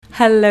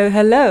Hello,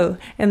 hello.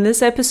 In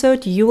this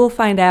episode, you will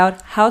find out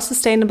how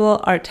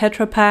sustainable are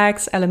Tetra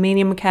Paks,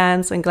 aluminium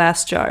cans, and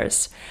glass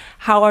jars.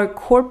 How are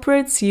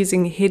corporates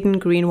using hidden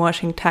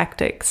greenwashing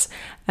tactics?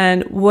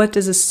 And what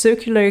does a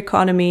circular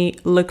economy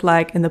look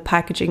like in the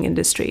packaging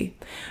industry?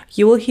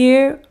 You will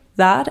hear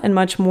that and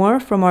much more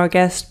from our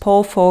guest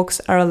Paul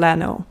Fawkes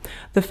Arellano,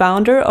 the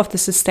founder of the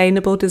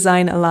Sustainable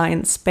Design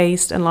Alliance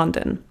based in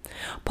London.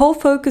 Paul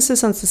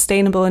focuses on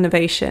sustainable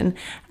innovation,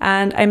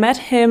 and I met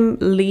him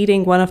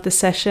leading one of the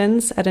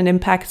sessions at an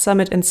Impact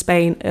Summit in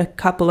Spain a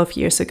couple of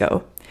years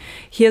ago.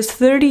 He has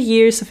 30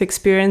 years of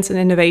experience in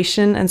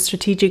innovation and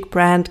strategic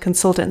brand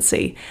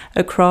consultancy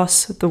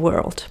across the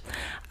world.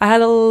 I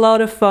had a lot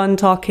of fun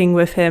talking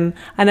with him,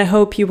 and I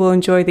hope you will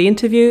enjoy the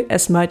interview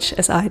as much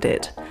as I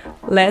did.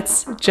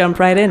 Let's jump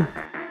right in.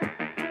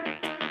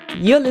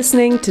 You're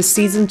listening to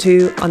Season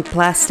 2 on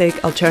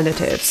Plastic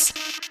Alternatives.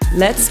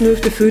 Let's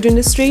move the food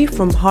industry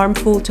from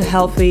harmful to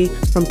healthy,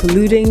 from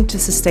polluting to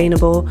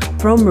sustainable,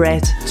 from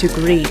red to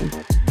green.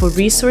 For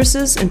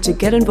resources and to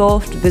get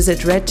involved, visit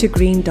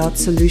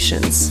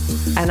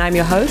redtogreen.solutions. And I'm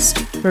your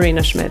host,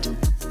 Marina Schmidt.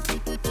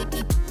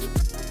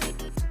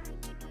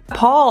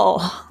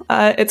 Paul,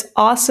 it's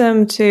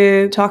awesome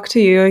to talk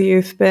to you.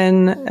 You've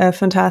been a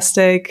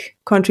fantastic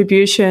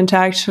contribution to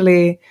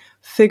actually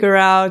figure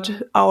out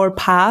our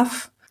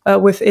path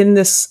within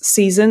this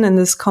season and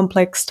this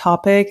complex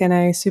topic. And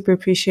I super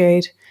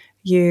appreciate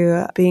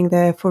you being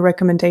there for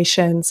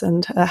recommendations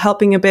and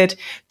helping a bit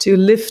to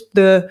lift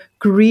the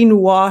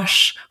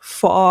greenwash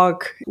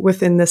fog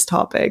within this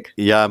topic.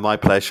 Yeah, my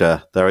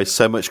pleasure. There is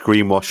so much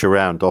greenwash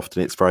around.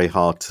 Often it's very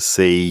hard to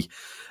see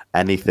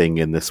anything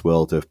in this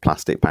world of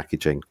plastic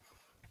packaging.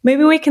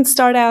 Maybe we can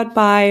start out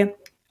by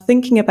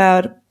thinking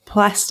about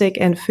plastic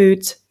and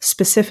foods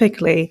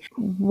specifically.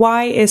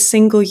 Why is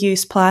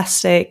single-use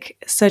plastic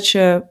such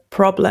a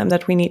problem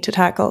that we need to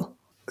tackle?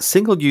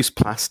 Single-use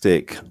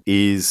plastic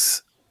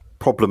is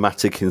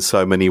problematic in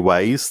so many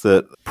ways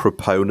that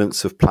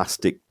proponents of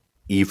plastic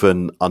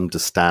even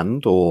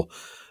understand or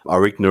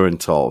are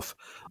ignorant of,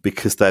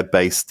 because they're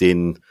based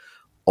in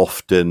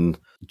often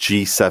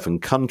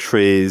G7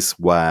 countries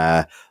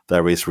where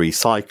there is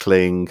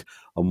recycling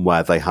and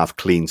where they have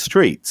clean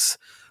streets.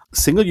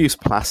 Single-use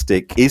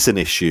plastic is an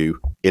issue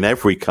in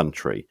every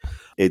country.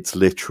 It's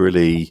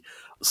literally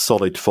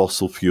solid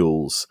fossil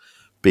fuels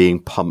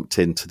being pumped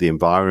into the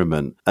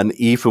environment. And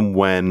even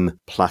when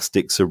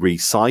plastics are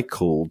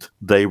recycled,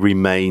 they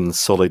remain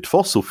solid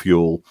fossil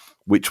fuel,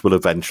 which will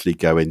eventually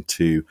go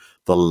into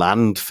the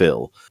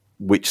landfill,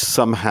 which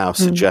somehow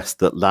suggests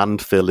that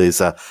landfill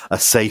is a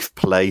safe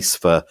place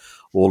for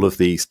all of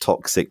these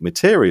toxic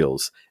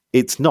materials.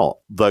 It's not.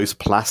 Those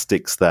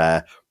plastics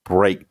there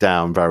break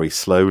down very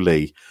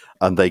slowly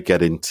and they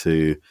get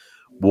into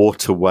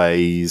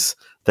waterways,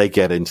 they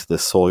get into the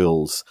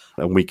soils,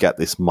 and we get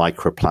this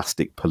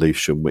microplastic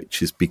pollution, which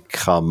has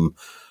become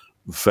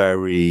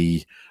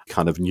very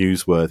kind of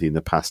newsworthy in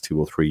the past 2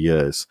 or 3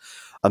 years.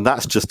 And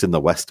that's just in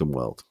the Western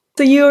world.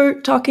 So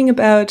you're talking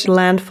about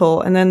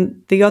landfill, and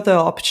then the other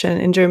option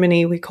in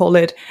Germany, we call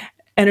it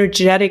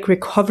energetic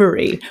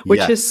recovery,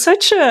 which is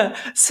such a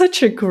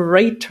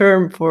great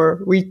term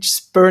for we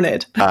just burn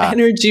it.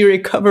 Energy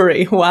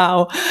recovery.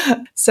 Wow.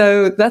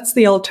 So that's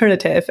the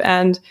alternative.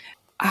 And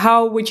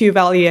how would you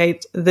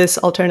evaluate this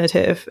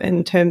alternative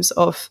in terms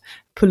of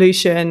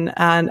pollution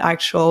and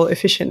actual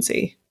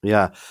efficiency?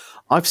 Yeah,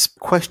 I've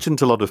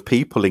questioned a lot of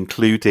people,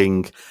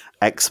 including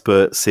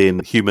experts in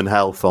human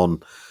health,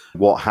 on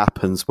what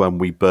happens when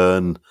we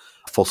burn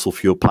fossil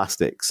fuel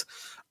plastics.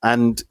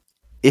 And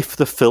if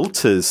the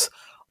filters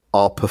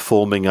are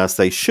performing as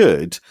they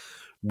should,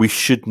 we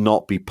should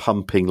not be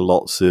pumping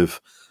lots of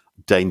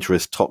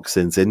dangerous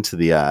toxins into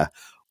the air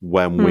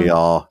when we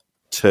are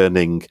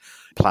turning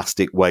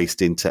plastic waste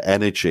into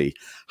energy.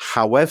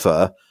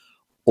 However,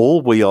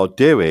 all we are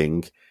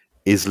doing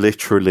is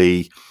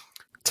literally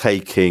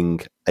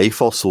taking a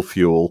fossil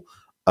fuel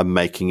and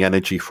making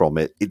energy from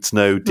it. It's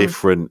no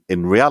different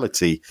in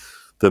reality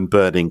than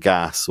burning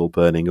gas or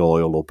burning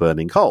oil or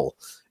burning coal.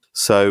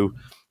 So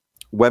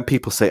when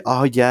people say,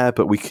 oh yeah,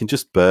 but we can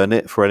just burn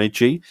it for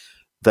energy,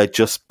 they're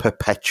just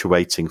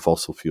perpetuating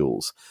fossil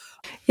fuels.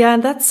 Yeah,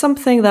 and that's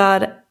something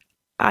that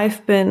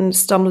I've been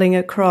stumbling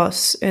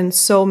across in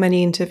so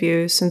many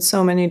interviews and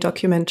so many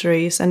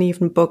documentaries and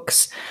even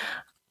books.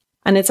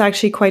 And it's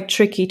actually quite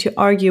tricky to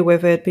argue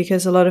with it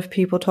because a lot of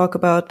people talk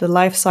about the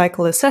life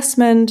cycle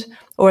assessment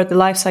or the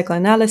life cycle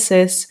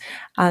analysis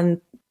and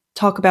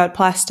talk about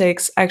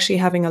plastics actually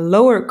having a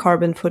lower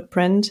carbon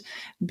footprint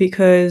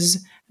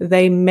because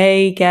they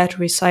may get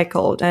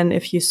recycled. And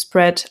if you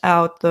spread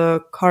out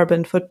the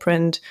carbon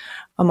footprint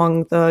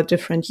among the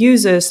different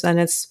users, then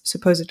it's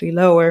supposedly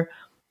lower.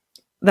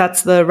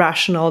 That's the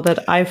rationale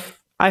that I've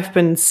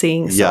been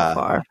seeing so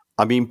far.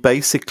 I mean,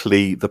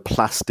 basically, the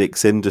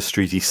plastics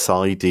industry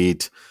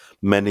decided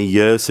many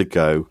years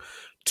ago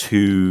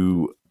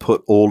to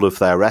put all of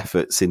their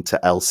efforts into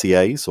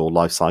LCAs, or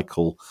life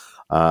cycle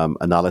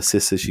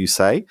analysis, as you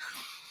say,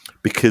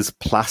 because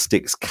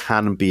plastics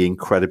can be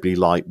incredibly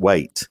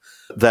lightweight.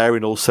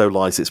 Therein also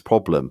lies its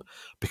problem.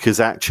 because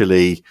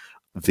actually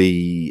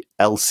the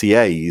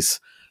LCAs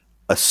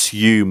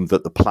assume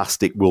that the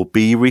plastic will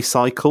be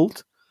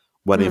recycled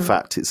when in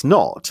fact it's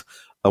not.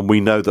 And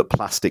we know that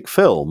plastic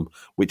film,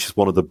 which is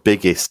one of the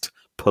biggest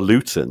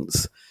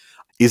pollutants,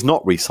 is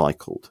not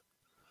recycled.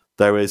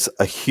 There is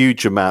a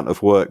huge amount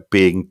of work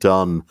being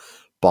done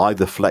by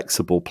the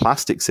flexible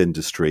plastics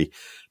industry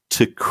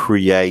to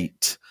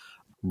create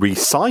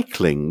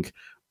recycling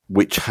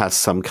which has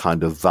some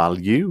kind of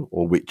value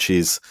or which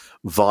is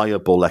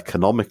viable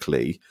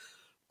economically.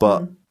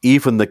 But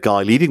even the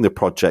guy leading the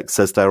project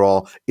says there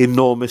are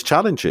enormous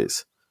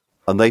challenges.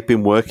 And they've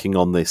been working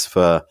on this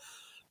for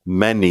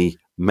many,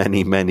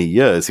 many, many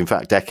years, in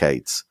fact,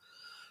 decades.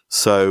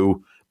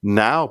 So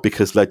now,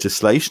 because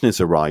legislation is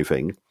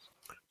arriving,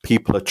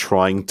 people are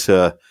trying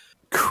to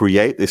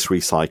create this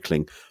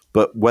recycling.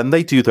 But when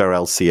they do their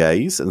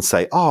LCAs and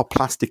say,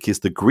 plastic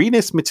is the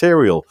greenest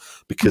material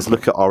because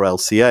look at our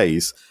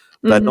LCAs,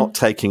 they're not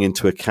taking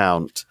into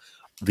account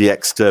the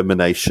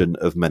extermination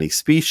of many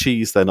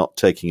species. They're not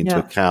taking into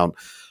account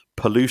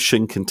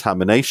pollution,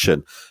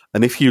 contamination.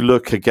 And if you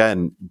look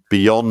again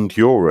beyond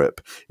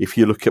Europe, if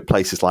you look at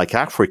places like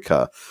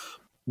Africa,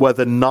 where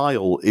the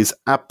Nile is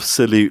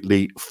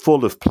absolutely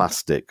full of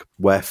plastic,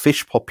 where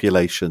fish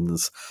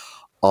populations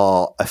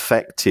are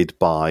affected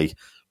by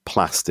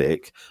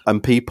plastic,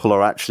 and people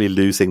are actually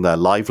losing their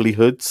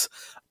livelihoods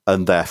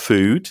and their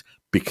food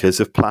because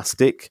of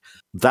plastic,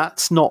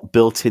 that's not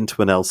built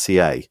into an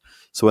LCA.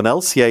 So an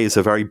LCA is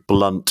a very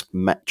blunt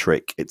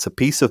metric. It's a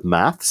piece of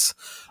maths.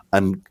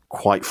 And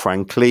quite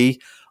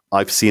frankly,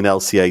 I've seen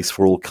LCAs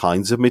for all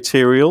kinds of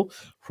material,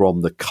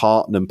 from the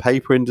carton and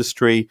paper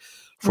industry,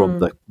 from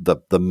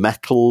the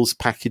metals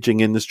packaging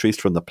industries,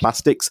 from the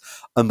plastics,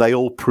 and they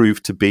all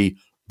prove to be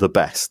the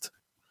best.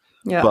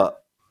 Yeah. But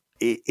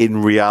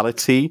in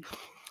reality,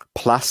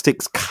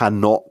 plastics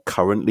cannot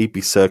currently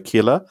be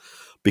circular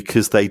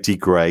because they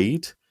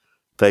degrade,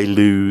 they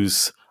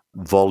lose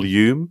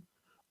volume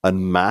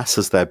and mass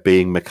as they're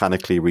being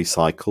mechanically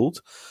recycled.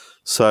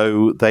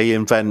 So they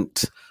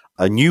invent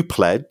a new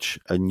pledge,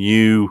 a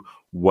new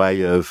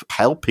way of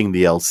helping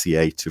the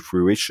LCA to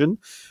fruition,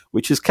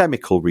 which is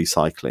chemical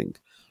recycling,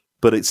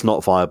 but it's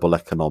not viable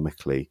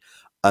economically.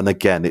 And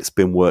again, it's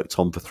been worked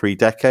on for 3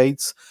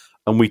 decades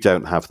and we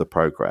don't have the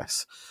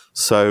progress.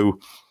 So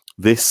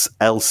this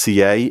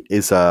LCA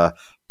is a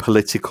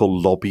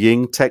political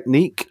lobbying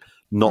technique,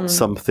 not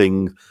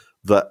something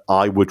that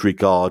I would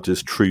regard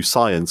as true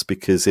science,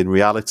 because in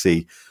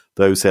reality,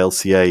 those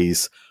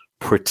LCAs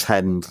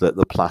pretend that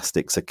the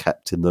plastics are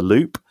kept in the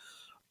loop,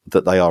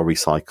 that they are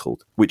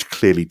recycled, which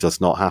clearly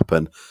does not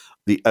happen.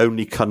 The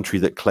only country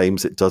that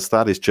claims it does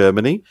that is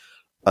Germany,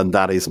 and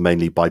that is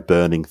mainly by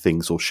burning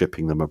things or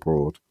shipping them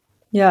abroad.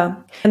 Yeah,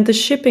 and the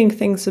shipping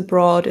things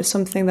abroad is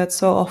something that's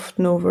so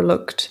often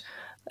overlooked.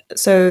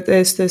 So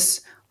there's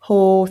this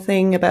whole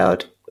thing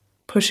about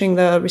pushing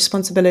the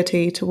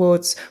responsibility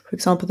towards, for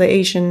example, the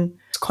Asian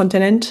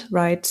continent,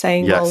 right?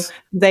 Saying, well,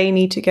 they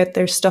need to get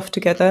their stuff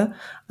together.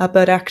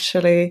 But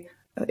actually,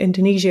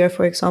 Indonesia,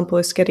 for example,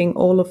 is getting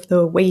all of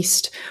the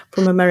waste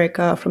from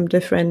America, from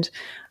different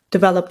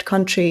developed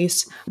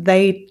countries.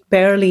 They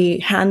barely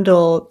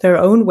handle their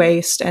own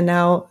waste, and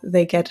now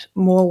they get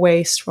more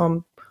waste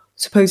from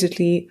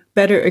supposedly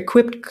better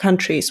equipped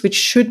countries, which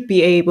should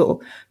be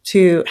able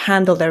to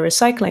handle their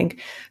recycling.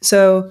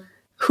 So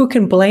who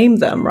can blame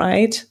them,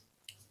 right?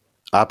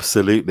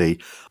 Absolutely.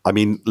 I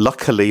mean,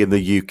 luckily in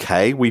the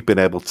UK, we've been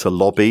able to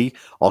lobby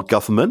our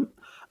government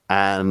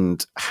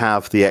and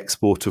have the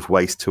export of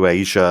waste to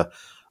Asia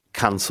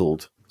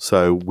cancelled.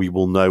 So we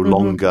will no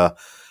longer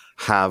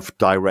have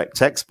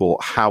direct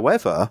export.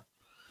 However,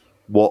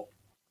 what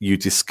you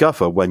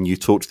discover when you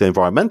talk to the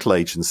Environmental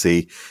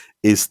Agency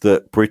is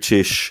that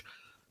British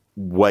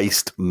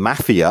waste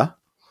mafia,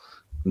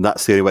 and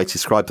that's the only way to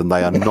describe them,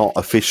 they are not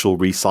official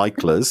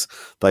recyclers,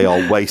 they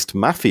are waste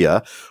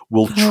mafia,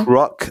 will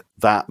truck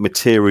that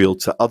material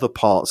to other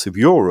parts of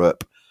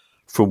Europe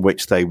from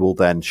which they will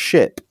then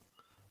ship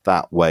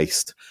that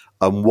waste.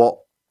 And what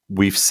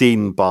we've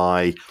seen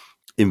by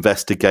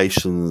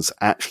investigations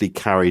actually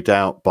carried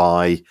out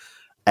by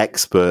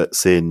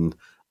experts in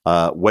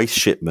waste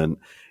shipment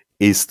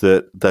is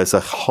that there's a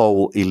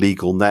whole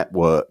illegal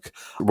network.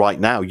 Right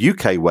now,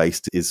 UK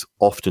waste is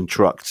often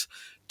trucked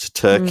to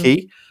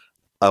Turkey.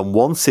 And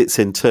once it's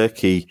in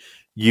Turkey,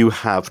 you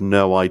have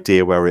no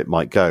idea where it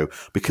might go,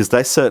 because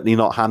they're certainly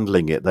not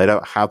handling it. They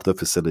don't have the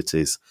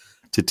facilities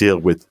to deal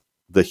with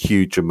the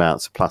huge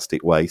amounts of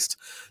plastic waste.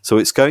 So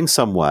it's going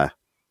somewhere.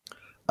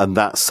 And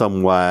that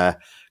somewhere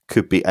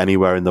could be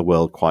anywhere in the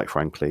world, quite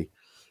frankly.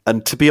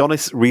 And to be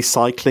honest,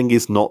 recycling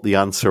is not the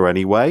answer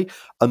anyway.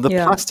 And the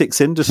plastics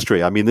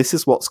industry, I mean, this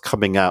is what's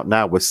coming out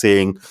now. We're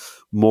seeing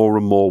more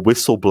and more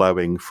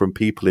whistleblowing from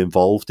people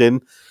involved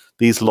in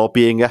these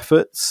lobbying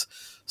efforts.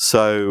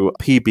 So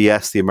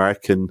PBS, the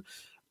American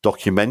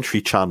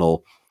documentary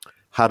channel,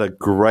 had a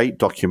great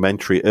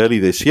documentary early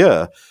this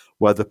year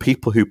where the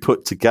people who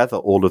put together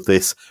all of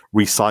this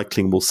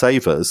recycling will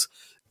save us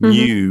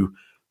knew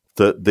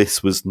that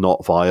this was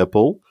not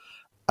viable.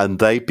 And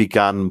they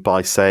began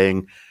by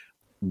saying,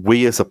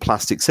 we as a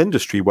plastics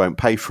industry won't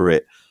pay for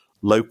it.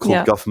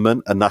 Local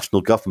government and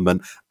national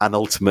government, and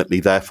ultimately,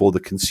 therefore,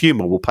 the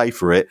consumer will pay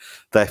for it.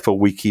 Therefore,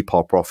 we keep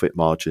our profit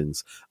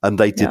margins. And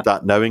they did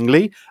that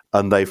knowingly,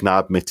 and they've now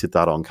admitted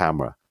that on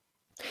camera.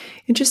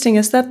 Interesting.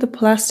 Is that the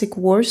Plastic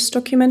Wars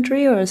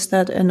documentary, or is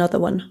that another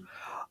one?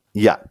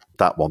 Yeah,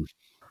 that one.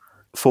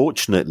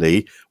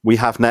 Fortunately, we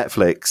have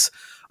Netflix,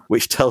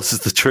 which tells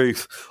us the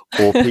truth,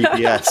 or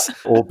PBS,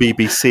 or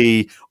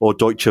BBC, or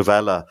Deutsche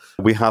Welle.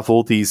 We have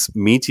all these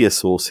media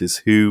sources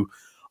who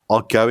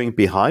are going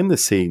behind the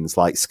scenes,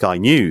 like Sky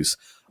News,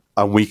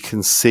 and we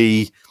can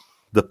see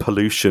the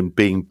pollution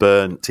being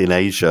burnt in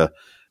Asia.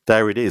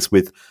 There it is,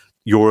 with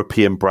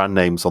European brand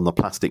names on the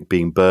plastic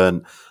being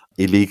burnt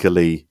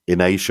illegally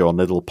in Asia on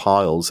little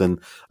piles and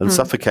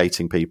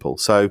suffocating people.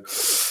 So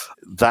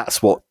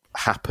that's what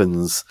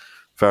happens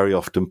very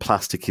often.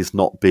 Plastic is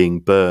not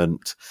being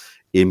burnt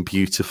in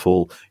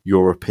beautiful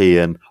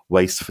European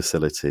waste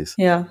facilities.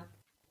 Yeah.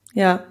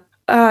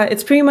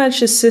 It's pretty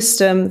much a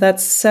system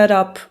that's set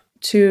up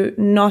to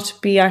not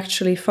be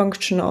actually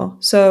functional.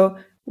 So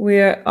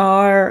we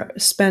are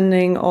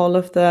spending all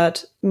of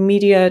that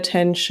media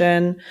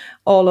attention,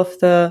 all of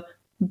the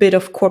bit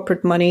of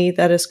corporate money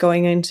that is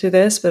going into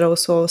this, but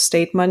also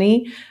state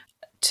money,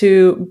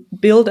 to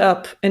build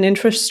up an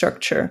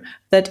infrastructure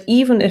that,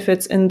 even if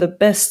it's in the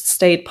best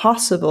state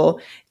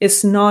possible,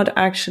 is not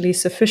actually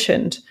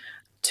sufficient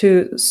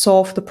to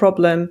solve the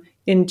problem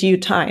in due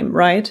time,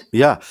 right?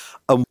 Yeah.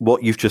 And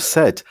what you've just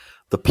said,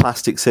 the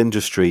plastics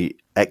industry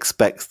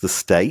expects the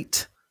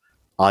state,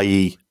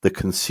 i.e. the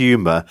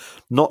consumer,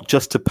 not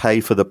just to pay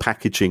for the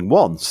packaging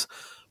once,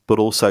 but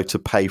also to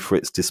pay for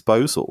its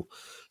disposal.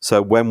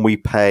 So when we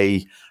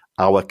pay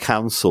our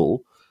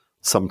council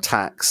some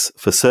tax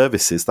for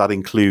services, that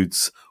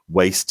includes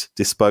waste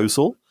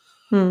disposal.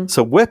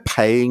 So we're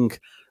paying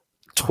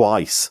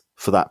twice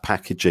for that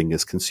packaging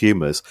as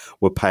consumers.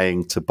 We're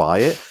paying to buy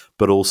it,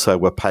 but also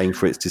we're paying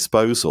for its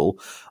disposal.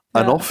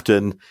 And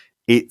often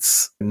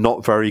it's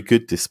not very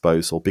good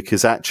disposal,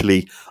 because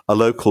actually a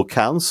local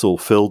council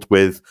filled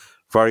with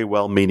very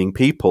well-meaning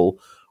people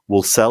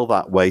will sell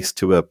that waste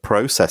to a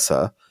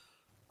processor,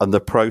 and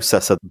the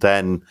processor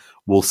then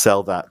will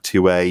sell that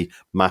to a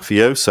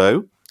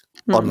mafioso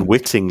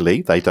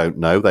unwittingly. They don't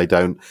know. They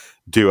don't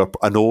do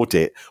an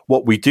audit.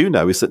 What we do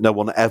know is that no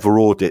one ever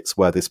audits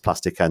where this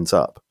plastic ends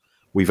up.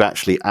 We've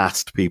actually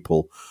asked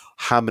people,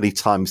 how many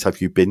times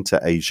have you been to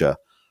Asia?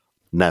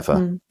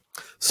 Never.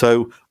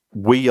 So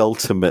we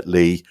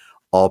ultimately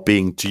are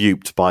being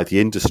duped by the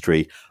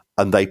industry,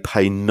 and they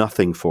pay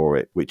nothing for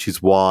it, which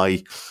is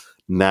why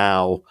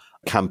now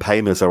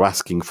campaigners are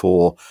asking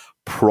for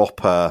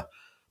proper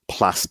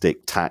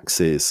plastic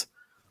taxes,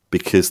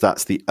 because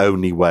that's the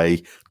only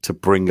way to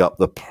bring up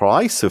the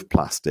price of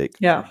plastic,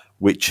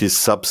 which is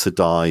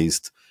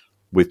subsidized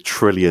with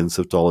trillions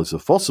of dollars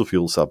of fossil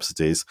fuel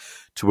subsidies,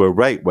 to a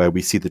rate where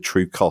we see the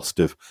true cost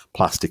of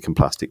plastic and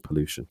plastic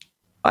pollution.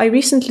 I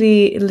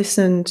recently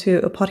listened to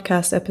a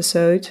podcast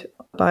episode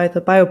by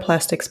the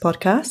Bioplastics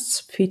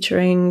Podcasts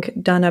featuring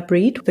Dana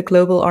Breed, the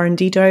Global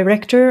R&D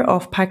Director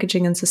of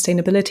Packaging and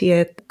Sustainability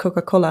at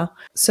Coca-Cola.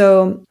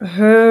 So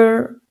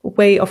her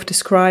way of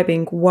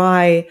describing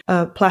why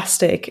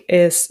plastic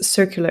is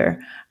circular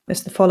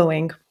is the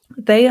following.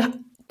 They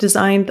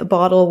designed a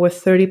bottle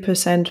with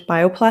 30%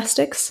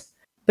 bioplastics,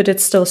 but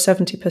it's still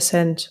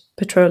 70%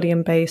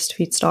 petroleum-based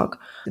feedstock.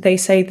 They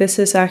say this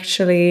is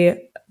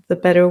actually the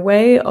better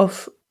way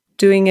of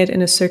doing it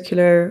in a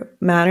circular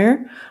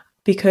manner,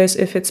 because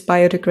if it's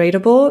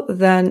biodegradable,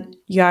 then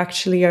you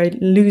actually are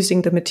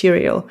losing the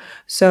material.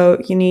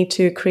 So you need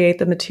to create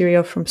the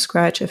material from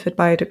scratch if it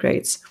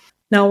biodegrades.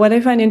 Now, what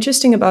I find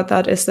interesting about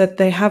that is that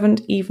they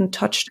haven't even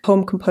touched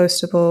home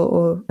compostable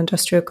or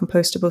industrial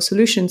compostable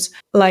solutions,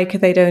 like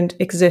they don't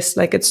exist.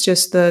 Like it's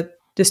just the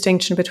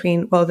distinction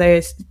between, well,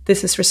 this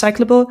is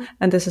recyclable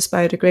and this is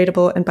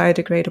biodegradable, and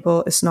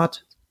biodegradable is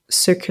not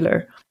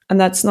circular. And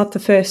that's not the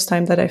first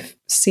time that I've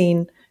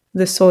seen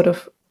this sort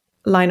of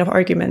line of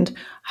argument.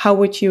 How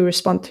would you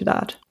respond to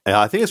that?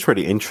 I think it's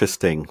really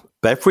interesting.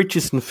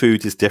 Beverages and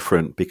food is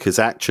different, because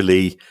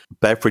actually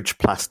beverage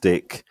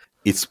plastic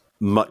is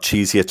much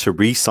easier to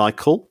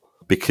recycle,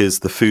 because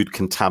the food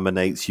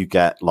contaminates. You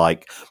get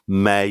like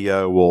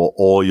mayo or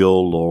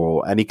oil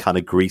or any kind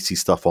of greasy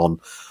stuff on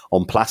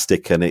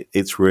plastic, and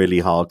it's really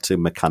hard to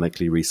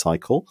mechanically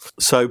recycle.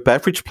 So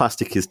beverage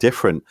plastic is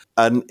different.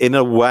 And in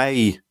a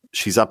way,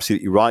 she's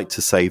absolutely right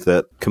to say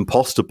that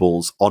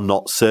compostables are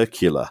not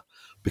circular,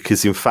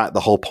 because in fact,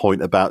 the whole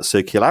point about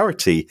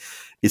circularity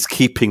is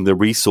keeping the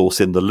resource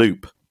in the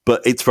loop.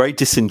 But it's very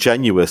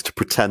disingenuous to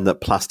pretend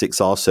that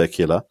plastics are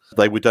circular.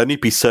 They would only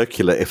be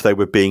circular if they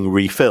were being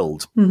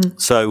refilled.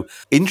 So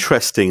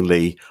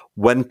interestingly,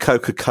 when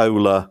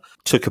Coca-Cola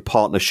took a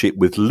partnership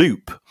with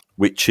Loop,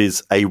 which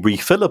is a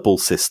refillable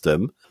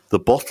system, the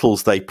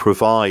bottles they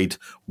provide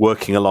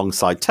working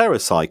alongside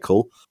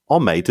TerraCycle are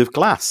made of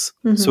glass.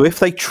 So if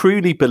they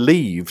truly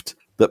believed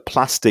that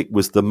plastic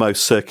was the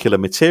most circular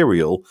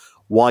material,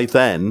 why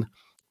then,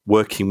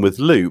 working with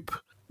Loop,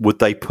 would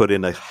they put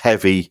in a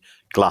heavy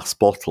glass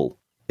bottle?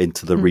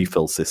 into the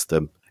refill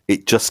system.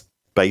 It just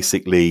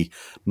basically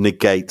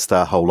negates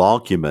their whole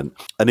argument.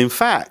 And in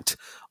fact,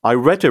 I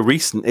read a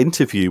recent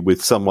interview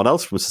with someone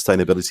else from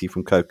sustainability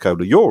from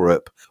Coca-Cola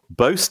Europe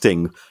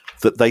boasting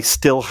that they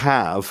still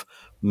have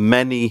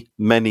many,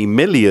 many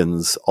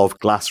millions of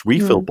glass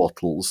refill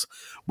bottles,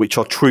 which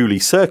are truly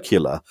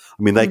circular.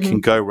 I mean, they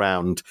can go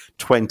round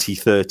 20,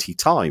 30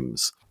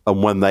 times.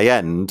 And when they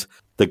end,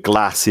 the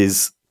glass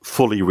is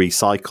fully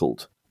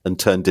recycled and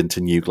turned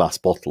into new glass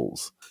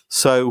bottles.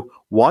 So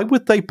why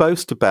would they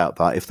boast about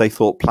that if they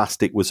thought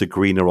plastic was a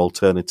greener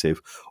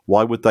alternative?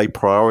 Why would they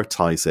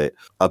prioritize it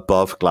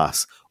above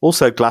glass?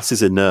 Also, glass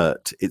is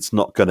inert. It's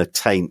not going to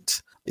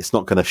taint. It's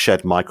not going to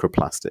shed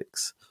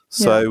microplastics.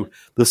 So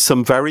there's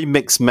some very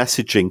mixed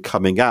messaging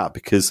coming out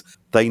because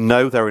they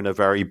know they're in a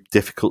very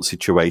difficult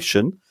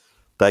situation.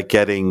 They're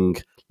getting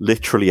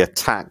literally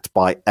attacked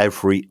by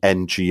every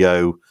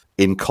NGO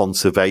in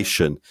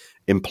conservation,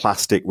 in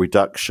plastic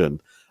reduction.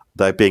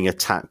 They're being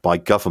attacked by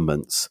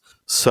governments.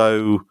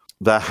 So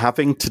they're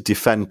having to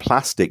defend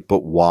plastic.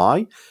 But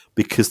why?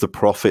 Because the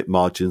profit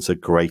margins are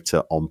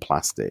greater on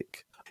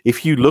plastic.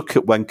 If you look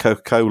at when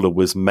Coca-Cola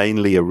was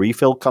mainly a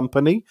refill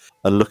company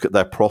and look at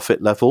their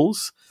profit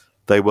levels,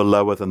 they were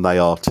lower than they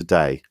are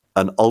today.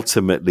 And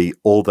ultimately,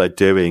 all they're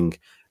doing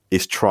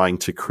is trying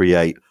to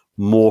create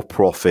more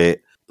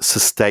profit,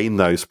 sustain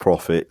those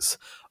profits,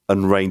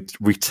 and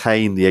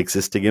retain the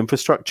existing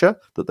infrastructure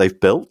that they've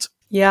built.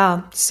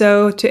 Yeah.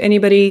 So to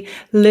anybody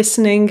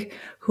listening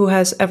who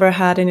has ever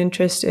had an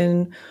interest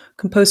in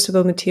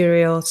compostable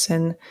materials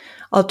and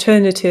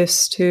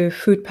alternatives to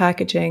food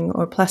packaging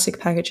or plastic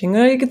packaging,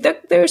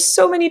 there's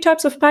so many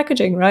types of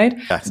packaging, right?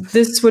 Yes.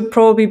 This would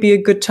probably be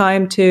a good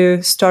time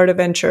to start a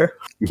venture.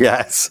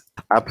 Yes,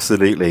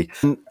 absolutely.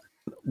 And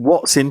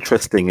what's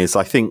interesting is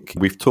I think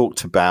we've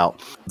talked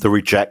about the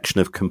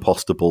rejection of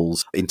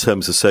compostables in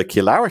terms of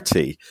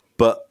circularity,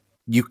 but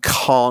you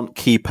can't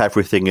keep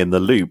everything in the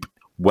loop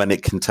when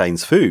it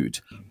contains food.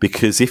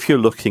 Because if you're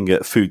looking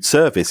at food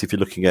service, if you're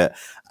looking at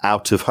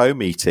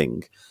out-of-home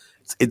eating,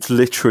 it's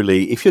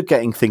literally, if you're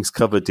getting things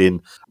covered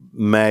in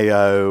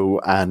mayo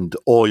and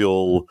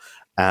oil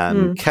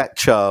and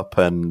ketchup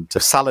and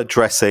salad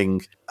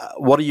dressing,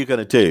 what are you going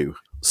to do?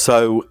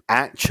 So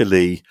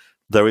actually,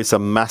 there is a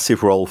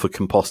massive role for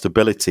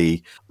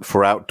compostability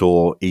for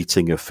outdoor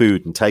eating of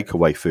food and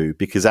takeaway food,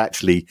 because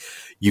actually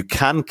you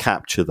can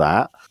capture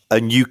that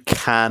and you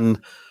can,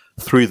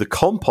 through the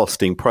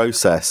composting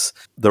process,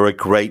 there are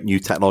great new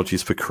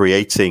technologies for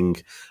creating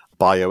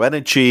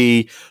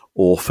bioenergy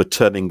or for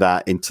turning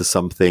that into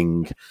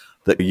something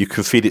that you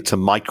can feed it to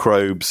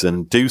microbes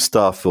and do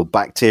stuff, or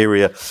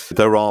bacteria.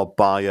 There are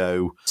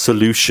bio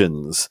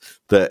solutions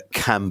that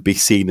can be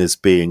seen as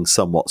being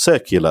somewhat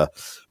circular,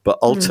 but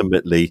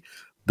ultimately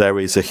there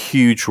is a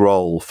huge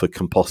role for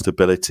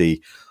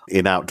compostability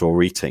in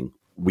outdoor eating.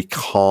 We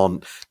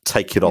can't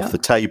take it off the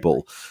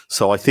table.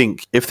 So I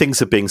think if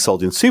things are being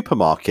sold in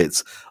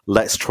supermarkets,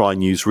 let's try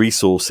and use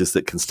resources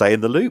that can stay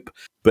in the loop.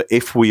 But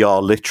if we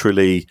are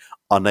literally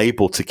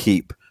unable to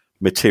keep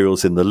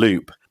materials in the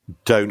loop,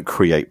 don't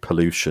create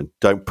pollution.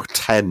 Don't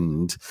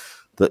pretend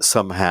that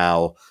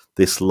somehow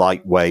this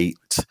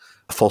lightweight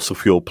fossil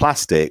fuel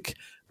plastic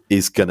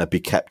is going to be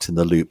kept in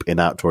the loop in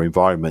outdoor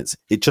environments.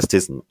 It just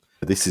isn't.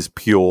 This is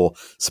pure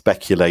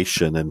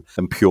speculation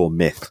and pure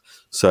myth.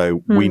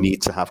 So we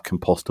need to have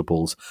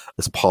compostables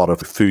as part of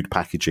the food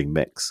packaging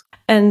mix.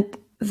 And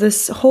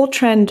this whole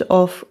trend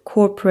of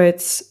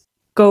corporates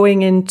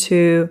going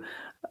into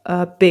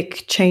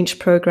big change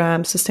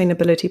programs,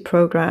 sustainability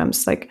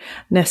programs, like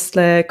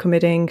Nestle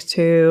committing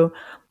to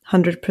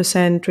 100%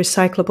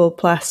 recyclable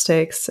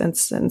plastics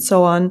and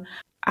so on.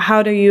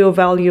 How do you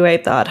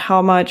evaluate that?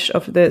 How much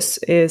of this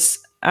is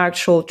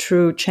actual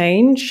true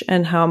change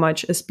and how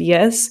much is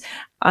BS?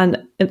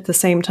 And at the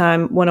same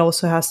time, one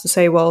also has to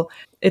say, well,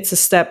 it's a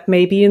step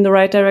maybe in the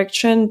right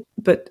direction,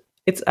 but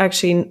it's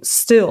actually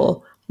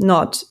still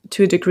not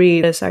to a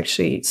degree that's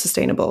actually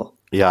sustainable.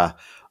 Yeah,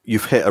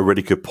 you've hit a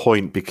really good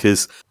point,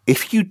 because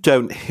if you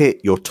don't hit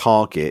your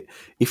target,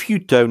 if you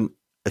don't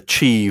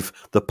achieve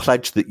the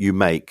pledge that you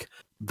make,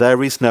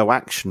 there is no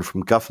action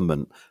from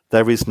government.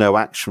 There is no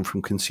action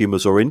from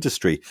consumers or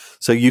industry.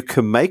 So you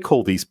can make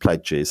all these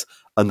pledges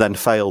and then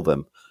fail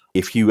them.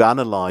 If you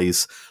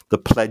analyze the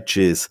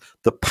pledges,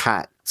 the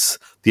pacts,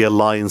 the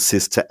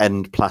alliances to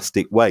end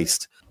plastic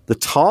waste, the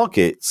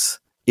targets,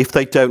 if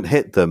they don't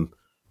hit them,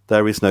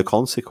 there is no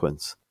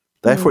consequence.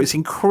 Therefore, it's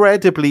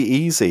incredibly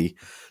easy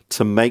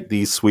to make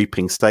these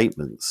sweeping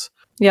statements.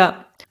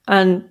 Yeah.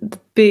 And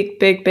the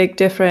big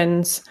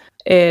difference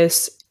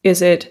is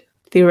it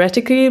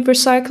theoretically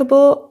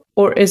recyclable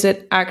or is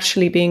it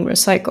actually being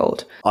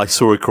recycled? I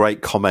saw a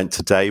great comment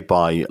today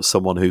by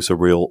someone who's a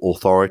real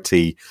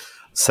authority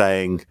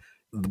saying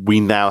we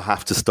now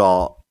have to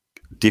start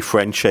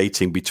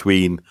differentiating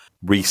between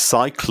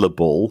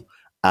recyclable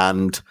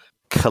and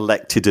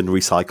collected and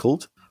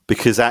recycled,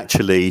 because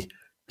actually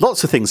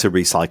lots of things are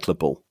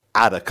recyclable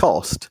at a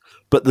cost,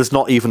 but there's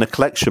not even a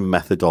collection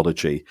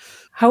methodology.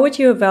 How would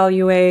you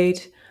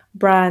evaluate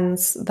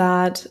brands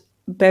that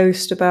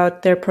boast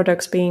about their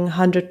products being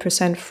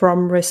 100%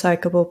 from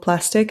recyclable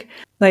plastic.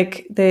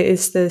 Like there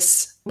is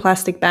this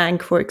plastic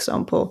bank, for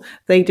example.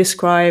 They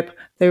describe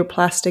their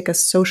plastic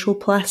as social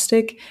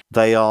plastic.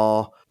 They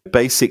are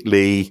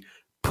basically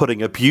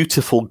putting a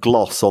beautiful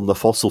gloss on the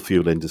fossil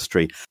fuel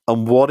industry.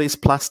 And what is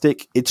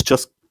plastic? It's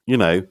just,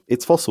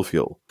 it's fossil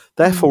fuel.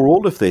 Therefore,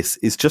 all of this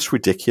is just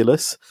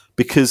ridiculous,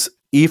 because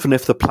even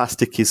if the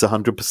plastic is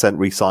 100%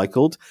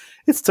 recycled,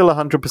 it's still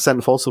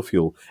 100% fossil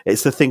fuel.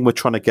 It's the thing we're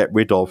trying to get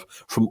rid of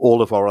from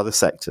all of our other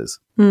sectors.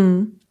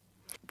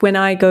 When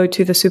I go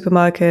to the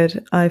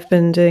supermarket, I've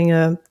been doing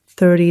a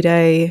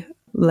 30-day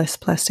less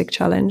plastic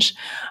challenge.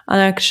 And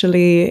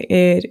actually,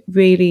 it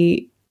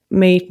really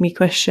made me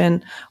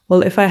question,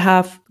 well, if I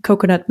have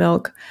coconut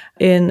milk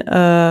in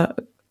a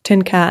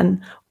tin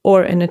can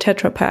or in a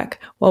Tetra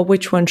Pak, well,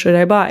 which one should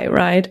I buy,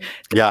 right?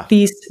 Yeah.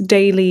 These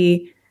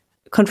daily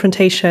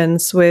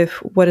confrontations with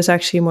what is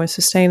actually more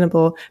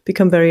sustainable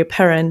become very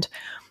apparent.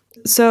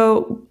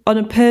 So on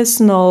a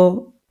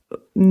personal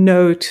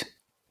note,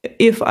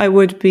 if I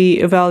would be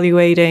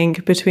evaluating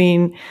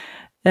between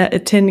a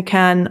tin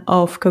can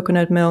of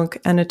coconut milk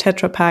and a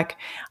Tetra Pak,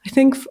 I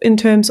think in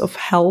terms of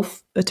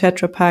health, a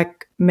Tetra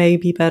Pak may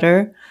be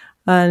better.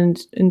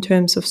 And in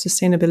terms of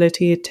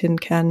sustainability, a tin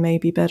can may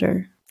be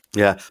better.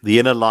 Yeah, the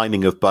inner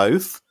lining of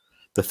both,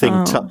 the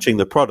thing touching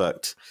the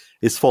product,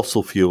 is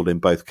fossil fuel in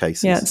both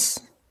cases. Yes.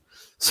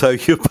 So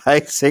you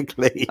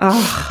basically,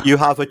 you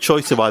have a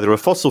choice of either a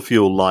fossil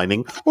fuel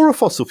lining or a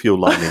fossil fuel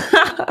lining.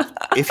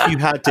 If you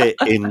had it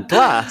in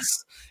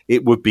glass,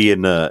 it would be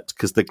inert,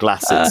 because the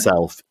glass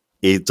itself,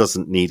 it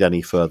doesn't need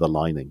any further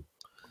lining.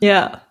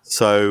 Yeah.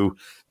 So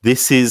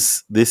this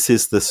is the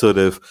sort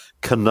of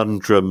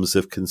conundrums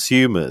of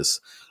consumers.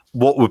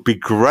 What would be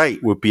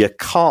great would be a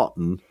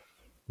carton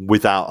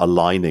without a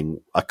lining,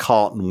 a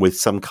carton with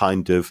some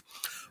kind of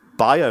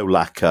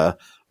biolacquer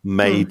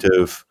made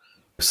of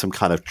some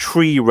kind of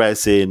tree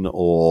resin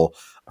or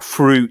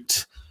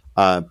fruit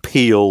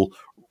peel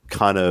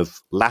kind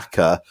of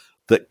lacquer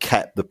that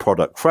kept the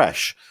product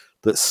fresh,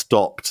 that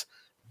stopped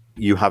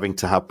you having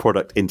to have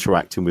product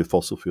interacting with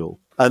fossil fuel.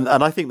 And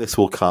I think this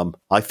will come.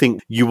 I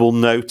think you will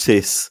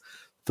notice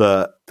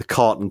that the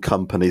carton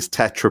companies,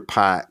 Tetra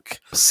Pak,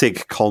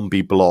 Sig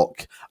Combi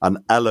Block, and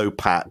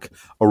Elopak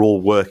are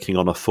all working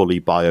on a fully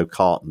bio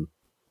carton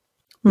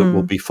that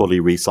will be fully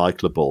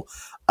recyclable.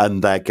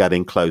 And they're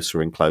getting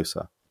closer and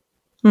closer.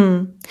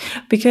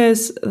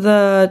 Because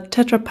the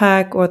Tetra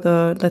Pak, or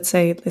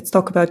let's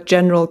talk about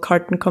general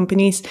carton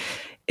companies,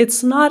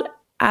 it's not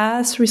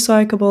as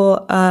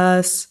recyclable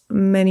as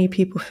many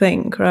people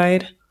think,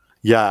 right?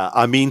 Yeah,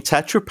 I mean,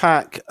 Tetra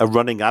Pak are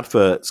running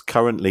adverts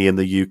currently in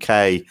the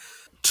UK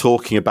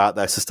talking about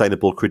their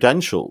sustainable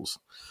credentials,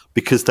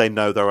 because they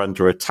know they're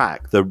under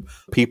attack. The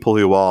people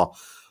who are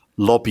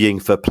lobbying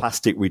for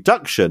plastic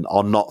reduction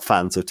are not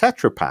fans of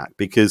Tetra Pak,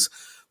 because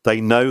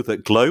they know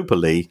that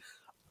globally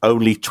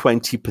only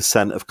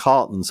 20% of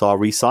cartons are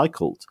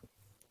recycled.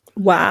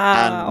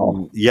 Wow.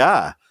 And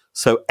yeah.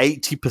 So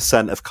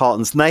 80% of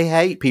cartons, and they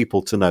hate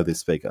people to know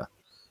this figure.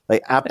 They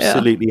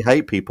absolutely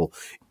hate people.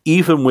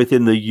 Even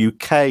within the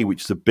UK,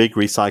 which is a big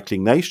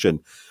recycling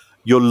nation,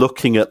 you're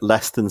looking at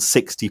less than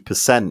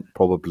 60%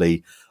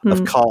 probably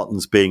of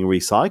cartons being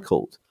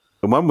recycled.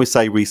 And when we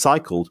say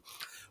recycled,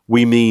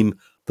 we mean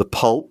the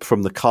pulp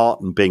from the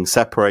carton being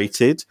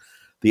separated,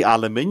 the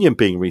aluminium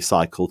being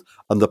recycled,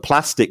 and the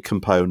plastic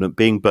component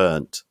being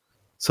burnt.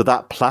 So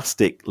that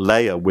plastic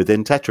layer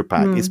within Tetra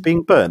Pak is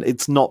being burnt.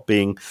 It's not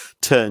being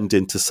turned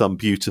into some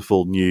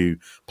beautiful new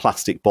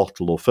plastic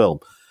bottle or film.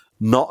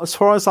 Not as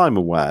far as I'm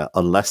aware,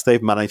 unless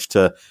they've managed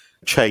to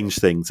change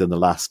things in the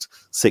last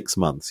 6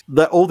 months.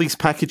 All these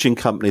packaging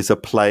companies are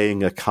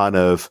playing a kind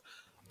of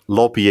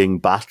lobbying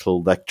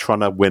battle. They're trying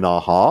to win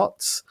our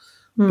hearts.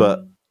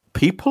 But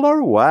people are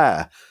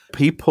aware.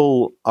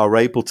 People are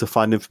able to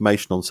find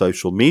information on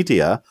social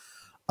media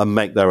and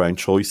make their own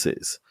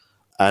choices.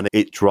 And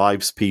it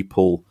drives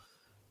people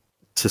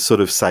to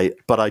sort of say,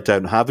 but I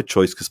don't have a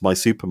choice because my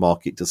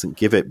supermarket doesn't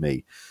give it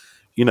me.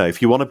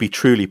 If you want to be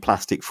truly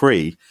plastic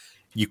free,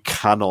 you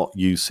cannot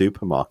use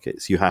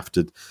supermarkets. You have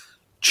to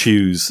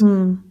choose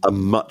a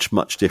much,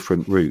 much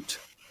different route.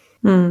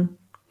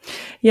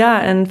 Yeah,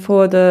 and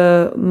for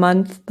the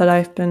month that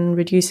I've been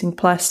reducing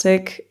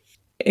plastic,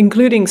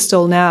 including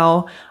still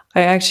now,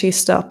 I actually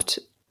stopped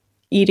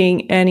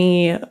eating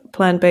any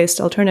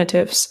plant-based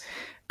alternatives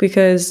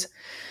because,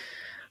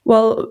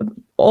 well,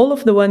 all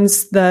of the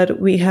ones that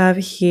we have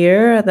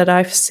here that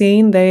I've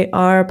seen, they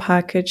are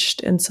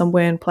packaged in some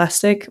way in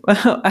plastic.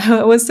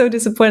 I was so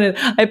disappointed.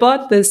 I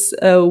bought this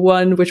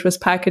one which was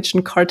packaged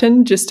in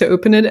carton just to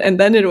open it, and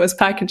then it was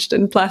packaged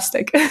in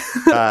plastic.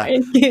 Are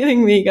you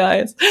kidding me,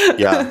 guys?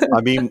 Yeah,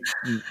 I mean,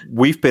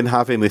 we've been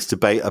having this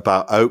debate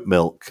about oat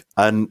milk,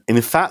 and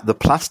in fact, the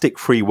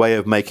plastic-free way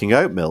of making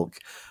oat milk,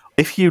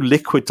 if you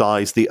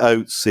liquidize the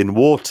oats in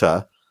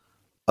water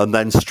and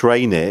then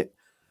strain it,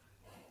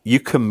 you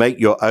can make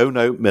your own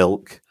oat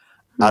milk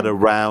at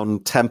around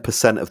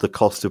 10% of the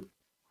cost of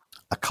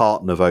a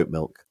carton of oat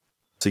milk.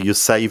 So you're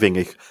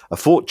saving a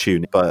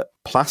fortune, but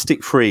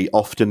Plastic free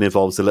often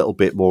involves a little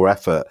bit more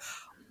effort.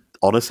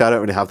 Honestly, I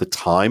don't really have the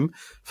time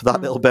for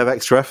that little bit of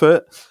extra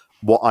effort.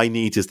 What I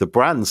need is the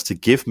brands to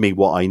give me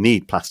what I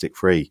need plastic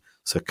free.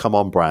 So come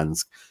on,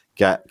 brands,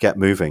 get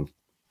moving.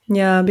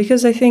 Yeah,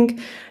 because I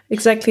think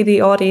exactly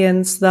the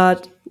audience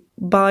that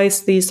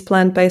buys these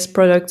plant-based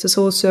products is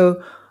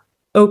also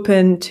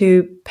open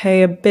to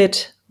pay a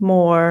bit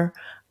more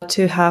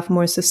to have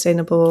more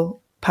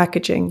sustainable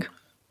packaging.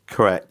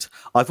 Correct.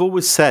 I've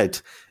always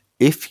said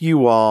if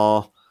you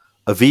are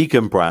a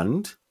vegan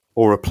brand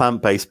or a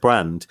plant-based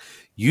brand,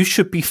 you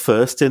should be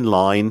first in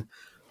line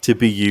to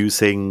be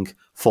using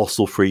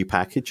fossil-free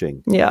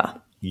packaging. Yeah.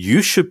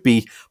 You should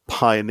be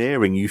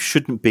pioneering. You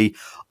shouldn't be,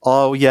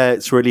 oh yeah,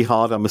 it's really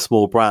hard. I'm a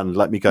small brand.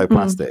 Let me go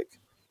plastic.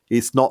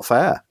 It's not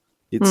fair.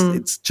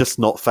 It's just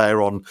not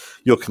fair on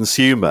your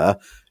consumer.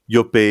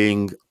 You're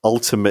being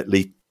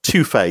ultimately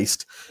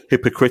two-faced,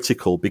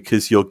 hypocritical,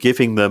 because you're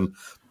giving them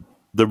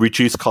the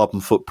reduced carbon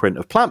footprint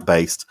of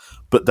plant-based,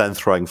 but then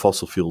throwing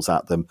fossil fuels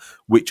at them,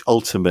 which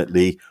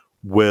ultimately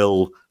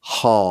will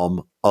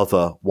harm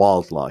other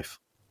wildlife.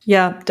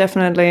 Yeah,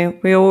 definitely.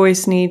 We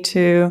always need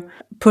to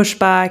push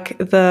back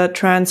the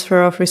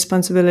transfer of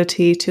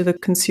responsibility to the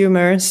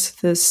consumers,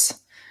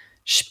 this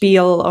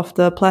spiel of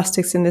the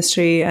plastics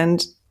industry,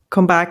 and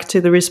come back to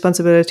the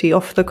responsibility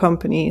of the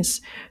companies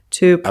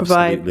to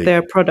provide Absolutely.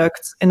 their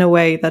products in a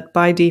way that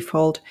by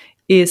default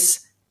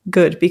is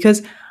good.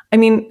 Because, I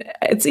mean,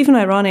 it's even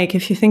ironic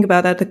if you think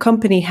about that, the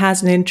company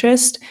has an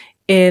interest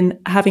in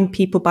having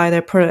people buy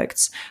their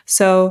products.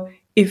 So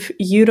if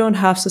you don't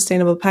have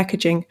sustainable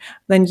packaging,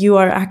 then you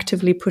are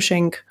actively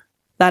pushing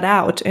that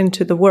out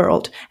into the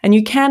world. And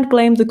you can't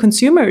blame the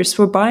consumers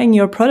for buying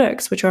your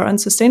products, which are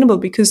unsustainable,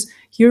 because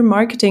you're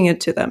marketing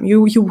it to them.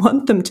 You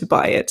want them to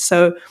buy it.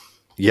 So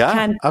you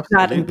can't do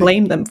that and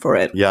blame them for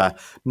it. Yeah.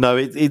 No,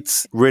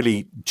 it's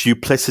really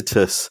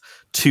duplicitous,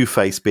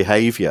 two-faced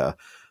behavior.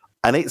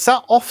 And it's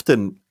that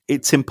often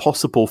it's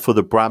impossible for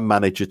the brand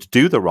manager to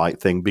do the right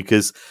thing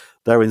because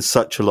they're in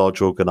such a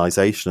large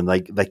organization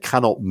and they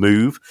cannot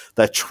move.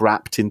 They're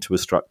trapped into a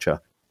structure.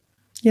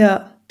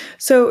 Yeah.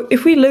 So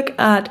if we look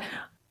at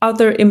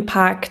other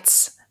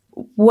impacts,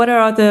 what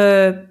are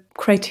the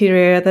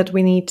criteria that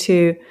we need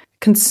to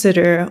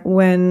consider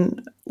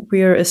when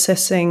we're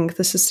assessing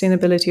the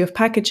sustainability of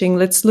packaging?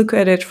 Let's look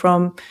at it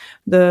from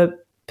the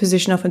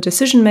position of a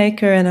decision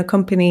maker in a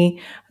company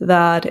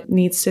that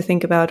needs to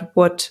think about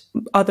what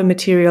other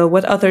material,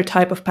 what other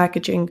type of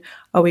packaging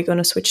are we going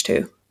to switch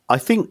to? I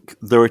think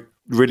there are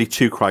really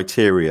two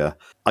criteria.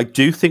 I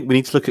do think we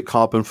need to look at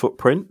carbon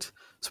footprint.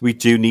 So we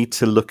do need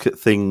to look at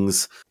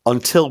things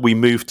until we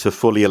move to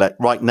fully electric.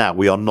 Right now,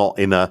 we are not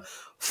in a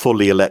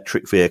fully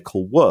electric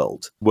vehicle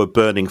world. We're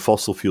burning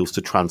fossil fuels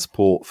to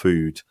transport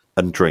food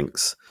and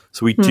drinks.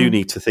 So we do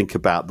need to think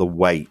about the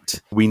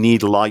weight. We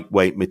need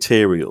lightweight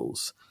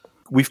materials.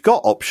 We've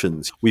got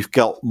options. We've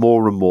got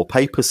more and more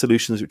paper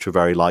solutions, which are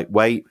very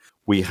lightweight.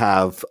 We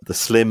have the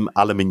slim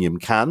aluminium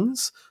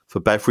cans for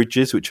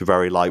beverages, which are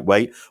very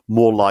lightweight,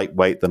 more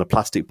lightweight than a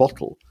plastic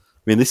bottle.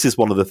 I mean, this is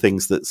one of the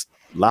things that's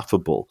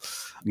laughable.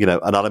 You know,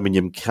 an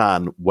aluminium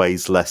can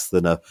weighs less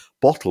than a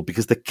bottle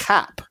because the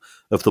cap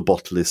of the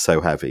bottle is so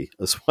heavy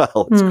as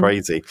well. It's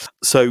crazy.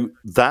 So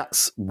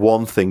that's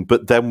one thing.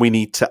 But then we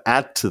need to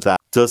add to that,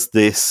 does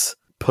this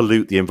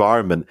pollute the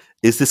environment?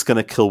 Is this going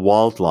to kill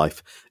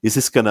wildlife? Is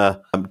this going to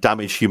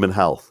damage human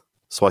health?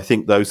 So I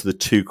think those are the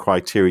two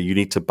criteria you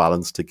need to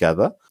balance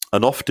together.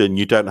 And often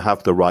you don't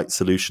have the right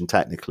solution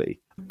technically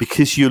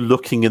because you're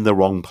looking in the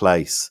wrong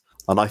place.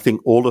 And I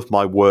think all of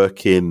my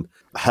work in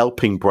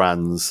helping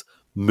brands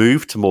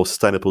move to more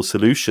sustainable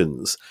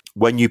solutions,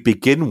 when you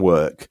begin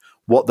work,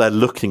 what they're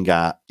looking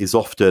at is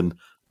often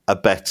a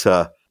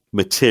better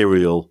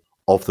material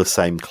of the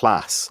same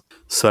class.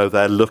 So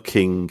they're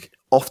looking,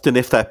 often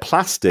if they're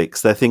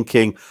plastics, they're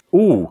thinking,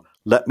 ooh,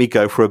 let me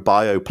go for a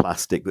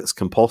bioplastic that's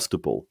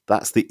compostable.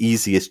 That's the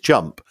easiest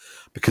jump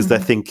because they're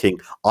thinking,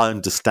 I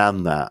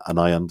understand that and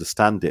I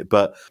understand it.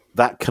 But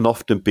that can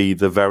often be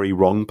the very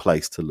wrong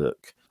place to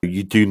look.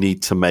 You do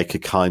need to make a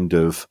kind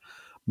of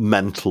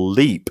mental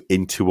leap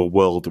into a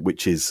world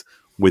which is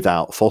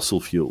without fossil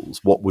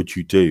fuels. What would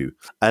you do?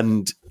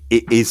 And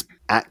it is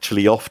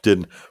actually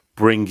often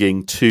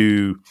bringing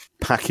two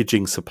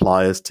packaging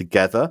suppliers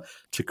together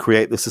to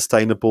create the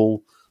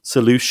sustainable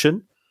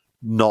solution,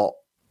 not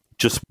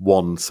just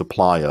one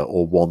supplier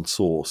or one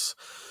source.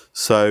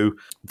 So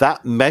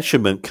that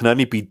measurement can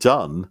only be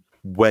done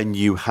when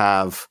you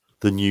have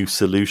the new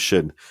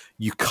solution.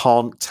 You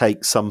can't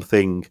take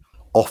something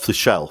off the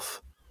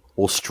shelf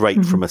or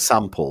straight from a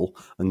sample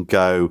and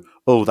go,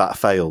 oh, that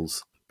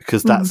fails,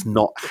 because that's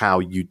not how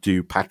you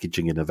do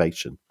packaging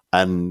innovation.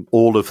 And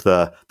all of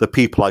the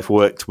people I've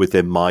worked with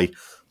in my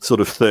sort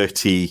of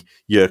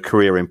 30-year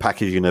career in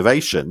packaging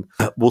innovation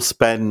will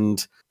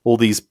spend, all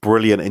these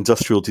brilliant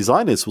industrial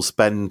designers will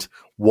spend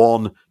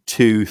 1,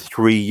 2,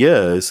 3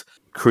 years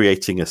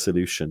creating a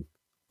solution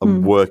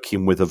and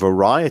working with a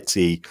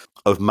variety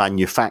of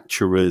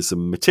manufacturers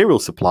and material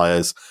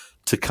suppliers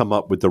to come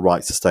up with the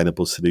right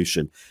sustainable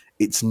solution.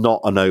 It's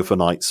not an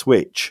overnight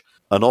switch.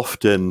 And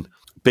often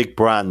big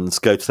brands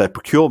go to their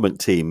procurement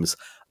teams,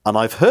 and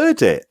I've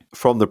heard it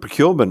from the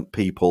procurement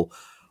people,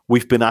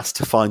 we've been asked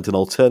to find an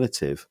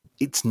alternative.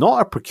 It's not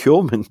a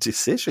procurement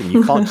decision.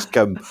 You can't just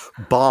go and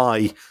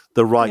buy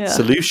the right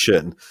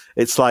solution.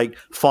 It's like,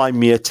 find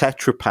me a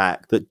Tetra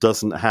Pak that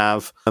doesn't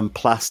have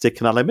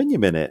plastic and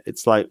aluminium in it.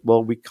 It's like,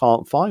 well, we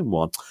can't find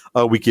one.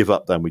 Oh, we give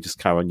up then. We just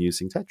carry on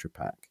using Tetra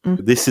Pak.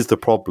 This is the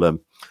problem.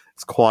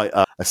 It's quite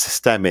a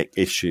systemic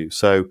issue.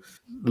 So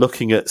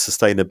looking at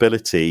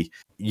sustainability,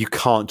 you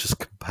can't just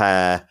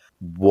compare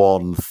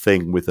one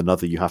thing with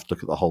another. You have to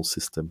look at the whole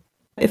system.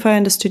 If I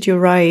understood you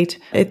right,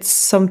 it's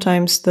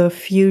sometimes the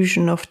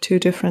fusion of two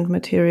different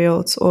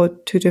materials or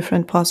two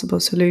different possible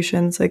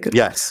solutions. Like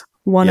yes.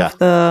 One of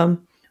the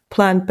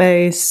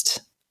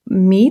plant-based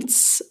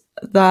meats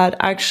that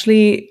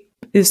actually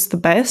is the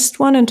best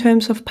one in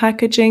terms of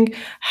packaging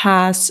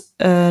has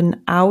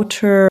an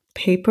outer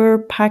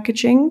paper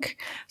packaging,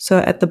 so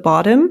at the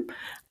bottom,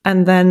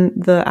 and then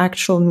the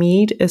actual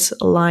meat is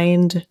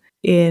lined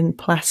in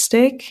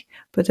plastic,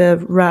 but a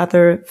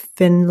rather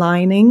thin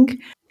lining.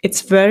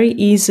 It's very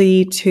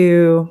easy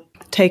to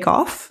take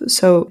off,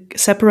 so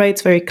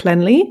separates very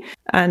cleanly,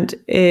 and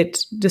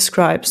it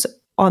describes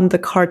on the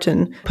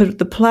carton, put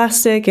the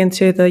plastic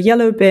into the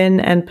yellow bin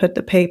and put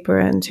the paper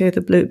into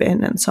the blue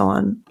bin and so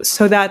on.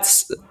 So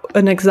that's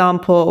an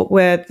example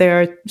where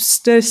there's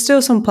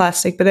still some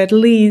plastic, but at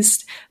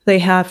least they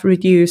have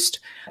reduced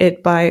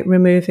it by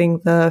removing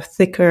the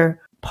thicker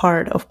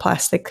part of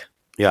plastic.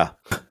 Yeah.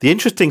 The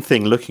interesting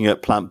thing looking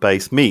at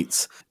plant-based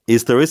meats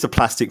is there is a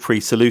plastic-free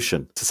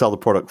solution to sell the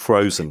product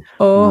frozen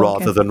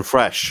rather than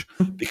fresh,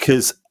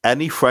 because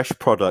any fresh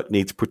product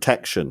needs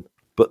protection.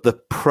 But the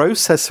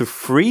process of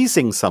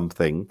freezing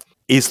something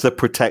is the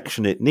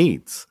protection it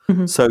needs.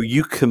 So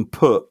you can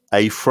put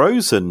a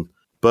frozen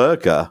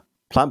burger,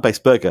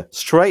 plant-based burger,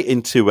 straight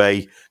into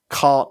a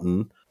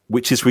carton,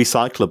 which is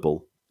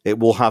recyclable. It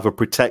will have a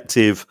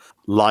protective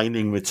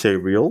lining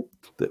material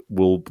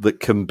that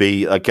can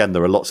be, again,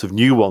 there are lots of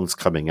new ones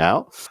coming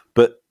out,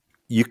 but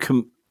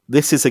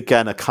this is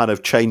again a kind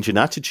of change in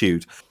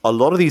attitude. A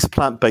lot of these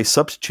plant-based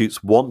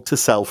substitutes want to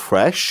sell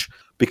fresh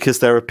because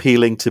they're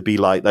appealing to be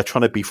like, they're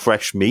trying to be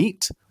fresh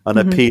meat and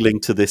appealing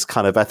to this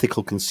kind of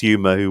ethical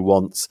consumer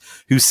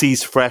who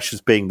sees fresh as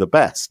being the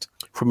best.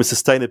 From a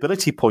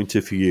sustainability point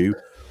of view,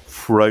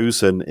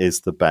 frozen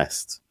is the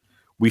best.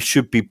 We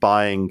should be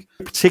buying,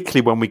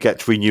 particularly when we get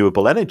to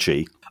renewable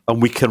energy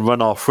and we can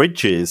run our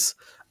fridges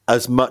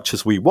as much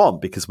as we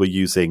want because we're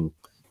using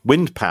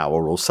wind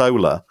power or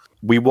solar.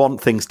 We want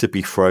things to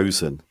be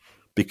frozen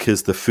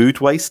because the food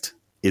waste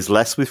is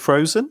less with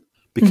frozen,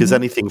 because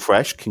anything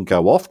fresh can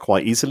go off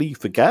quite easily, you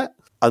forget.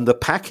 And the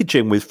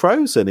packaging with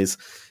frozen is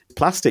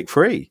plastic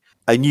free.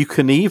 And you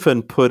can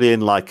even put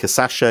in like a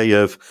sachet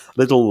of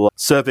little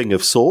serving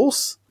of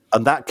sauce,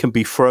 and that can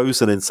be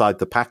frozen inside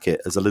the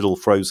packet as a little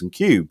frozen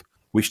cube,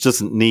 which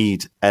doesn't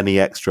need any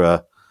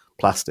extra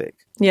plastic.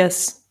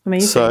 Yes,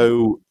 amazing.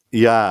 So,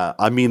 yeah,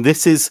 I mean,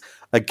 this is,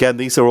 again,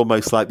 these are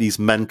almost like these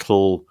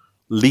mental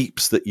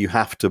leaps that you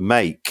have to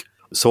make.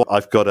 So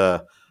I've got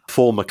a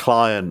former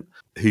client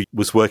who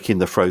was working in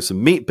the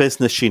frozen meat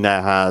business. She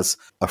now has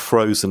a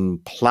frozen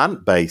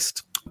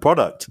plant-based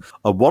product.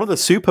 And one of the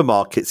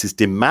supermarkets is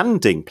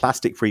demanding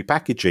plastic-free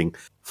packaging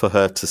for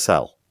her to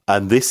sell.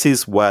 And this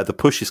is where the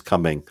push is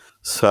coming.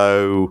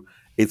 So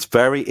it's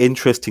very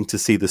interesting to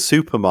see the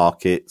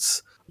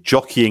supermarkets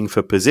jockeying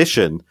for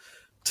position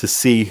to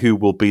see who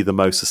will be the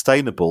most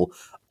sustainable.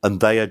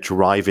 And they are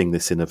driving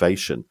this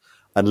innovation.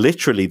 And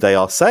literally they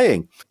are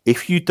saying,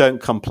 if you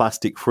don't come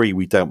plastic-free,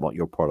 we don't want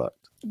your product.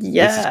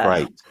 Yeah. This is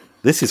great.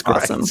 This is great.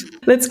 Awesome.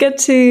 Let's get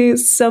to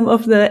some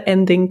of the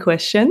ending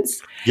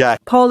questions. Yeah.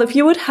 Paul, if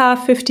you would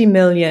have 50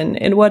 million,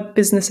 in what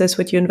businesses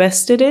would you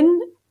invest it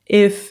in?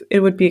 If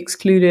it would be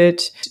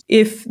excluded,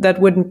 if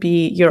that wouldn't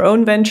be your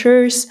own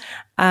ventures,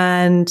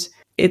 and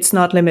it's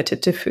not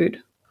limited to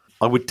food?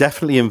 I would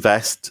definitely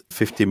invest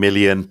 50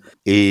 million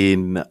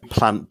in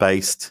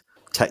plant-based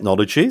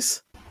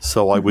technologies.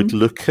 So I would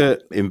look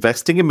at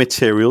investing in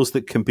materials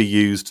that can be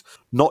used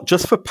not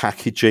just for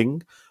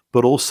packaging,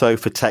 but also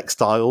for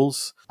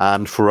textiles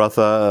and for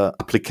other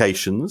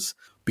applications,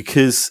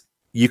 because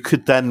you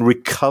could then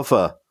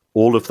recover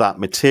all of that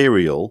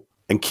material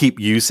and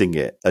keep using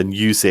it and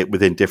use it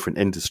within different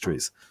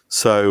industries.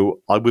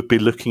 So I would be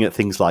looking at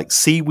things like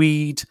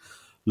seaweed,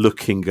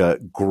 looking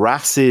at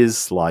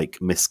grasses like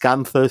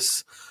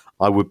miscanthus.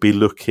 I would be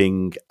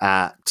looking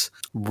at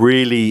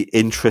really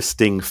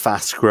interesting,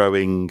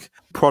 fast-growing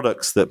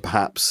products that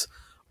perhaps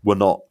we're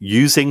not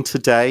using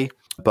today.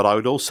 But I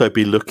would also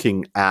be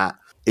looking at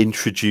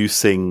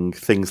introducing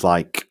things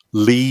like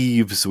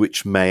leaves,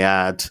 which may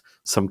add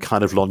some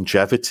kind of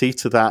longevity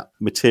to that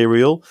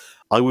material.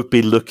 I would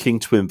be looking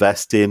to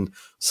invest in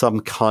some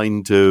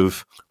kind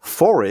of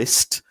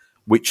forest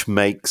which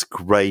makes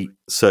great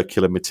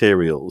circular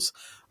materials.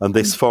 And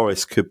this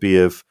forest could be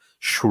of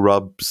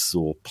shrubs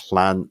or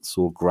plants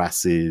or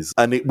grasses.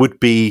 And it would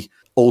be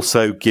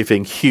also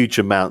giving huge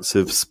amounts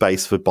of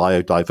space for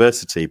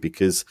biodiversity,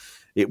 because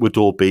it would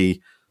all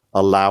be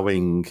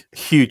allowing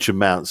huge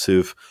amounts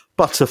of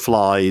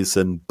butterflies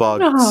and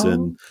bugs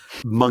and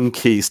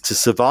monkeys to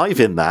survive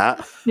in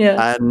that.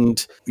 Yeah.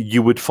 And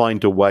you would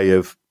find a way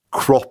of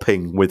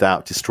cropping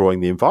without destroying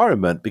the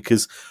environment,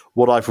 because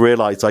what I've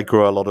realized, I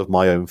grow a lot of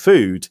my own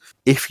food.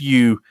 If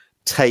you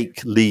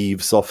take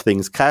leaves off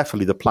things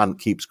carefully, the plant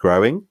keeps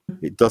growing.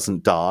 It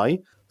doesn't die.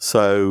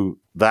 So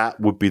that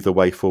would be the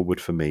way forward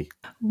for me.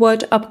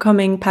 What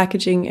upcoming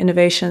packaging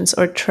innovations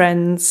or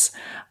trends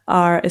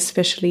are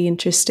especially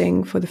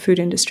interesting for the food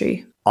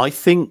industry? I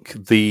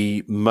think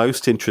the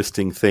most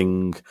interesting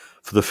thing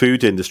for the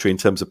food industry in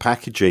terms of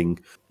packaging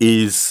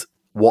is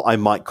what I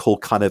might call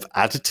kind of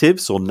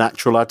additives or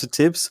natural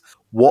additives.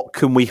 What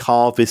can we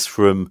harvest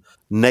from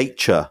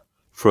nature,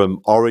 from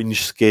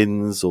orange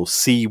skins or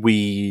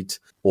seaweed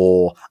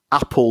or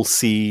apple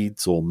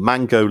seeds or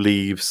mango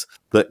leaves,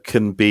 that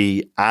can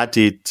be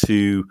added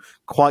to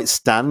quite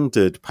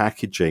standard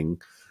packaging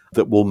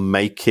that will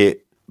make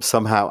it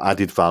somehow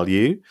added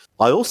value.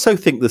 I also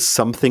think there's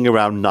something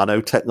around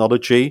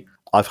nanotechnology.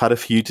 I've had a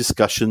few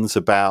discussions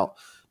about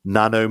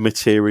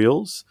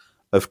nanomaterials,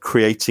 of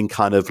creating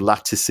kind of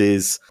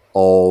lattices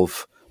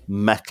of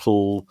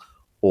metal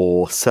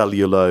or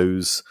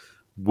cellulose,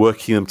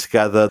 working them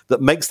together,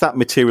 that makes that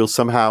material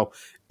somehow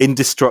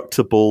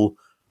indestructible,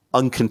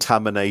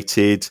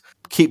 uncontaminated,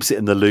 keeps it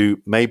in the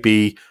loop,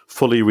 maybe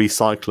fully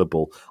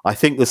recyclable. I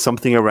think there's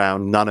something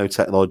around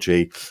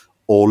nanotechnology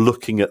or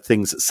looking at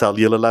things at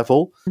cellular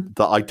level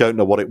that I don't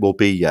know what it will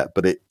be yet,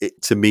 but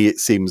it to me, it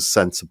seems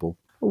sensible.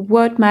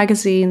 What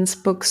magazines,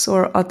 books,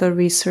 or other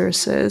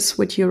resources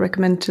would you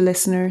recommend to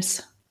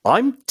listeners?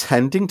 I'm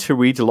tending to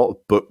read a lot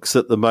of books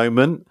at the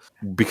moment,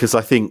 because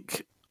I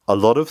think a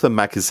lot of the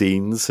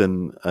magazines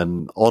and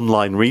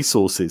online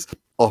resources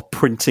are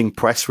printing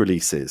press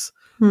releases.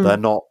 They're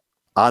not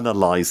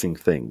analyzing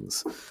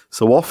things.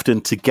 So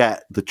often, to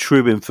get the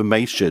true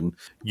information,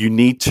 you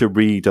need to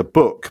read a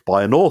book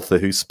by an author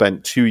who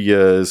spent 2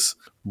 years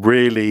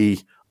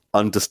really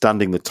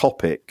understanding the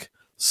topic.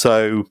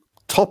 So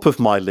top of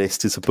my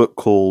list is a book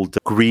called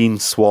Green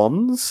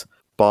Swans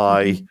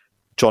by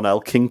John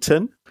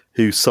Elkington,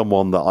 who's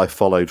someone that I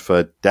followed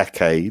for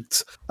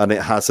decades. And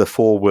it has a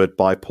foreword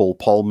by Paul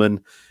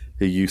Polman,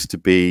 who used to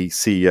be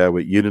CEO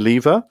at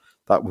Unilever.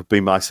 That would be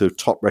my sort of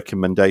top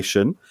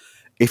recommendation.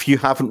 If you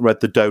haven't read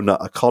The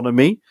Donut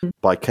Economy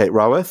by Kate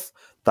Raworth,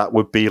 that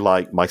would be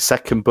like my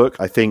second book.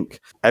 I think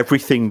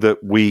everything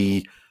that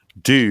we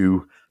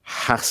do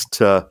has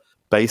to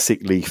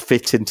basically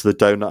fit into the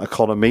donut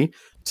economy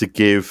to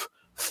give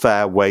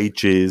fair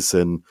wages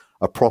and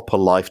a proper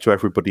life to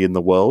everybody in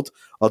the world.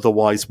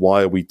 Otherwise,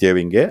 why are we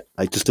doing it?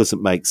 It just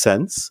doesn't make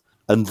sense.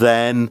 And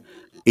then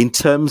in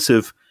terms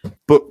of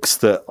books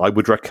that I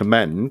would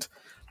recommend,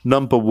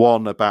 number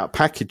one about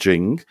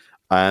packaging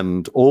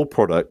and all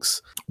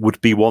products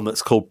would be one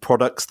that's called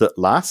Products That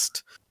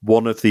Last.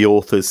 One of the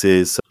authors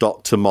is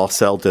Dr.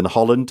 Marcel Den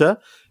Hollander,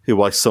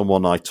 who is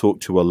someone I talk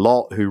to a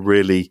lot, who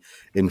really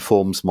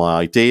informs my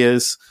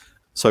ideas.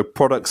 So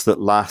Products That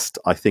Last,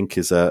 I think,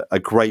 is a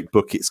great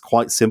book. It's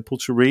quite simple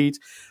to read,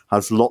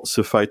 has lots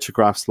of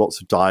photographs,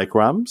 lots of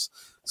diagrams.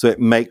 So it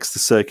makes the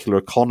circular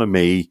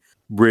economy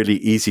really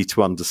easy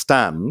to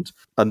understand.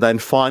 And then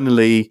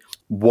finally,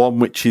 one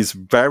which is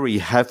very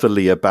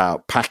heavily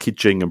about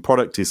packaging and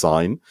product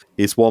design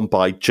is one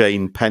by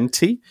Jane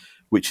Penty,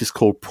 which is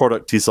called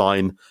Product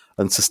Design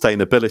and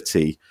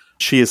Sustainability.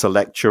 She is a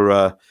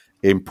lecturer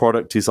in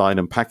product design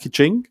and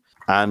packaging,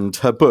 and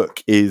her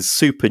book is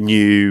super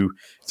new.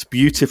 It's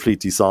beautifully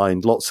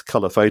designed, lots of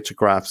color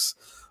photographs,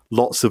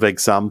 lots of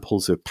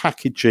examples of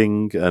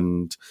packaging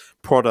and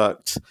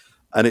product,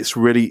 and it's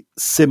really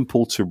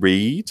simple to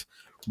read,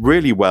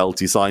 really well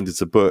designed as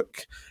a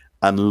book,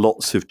 and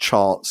lots of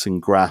charts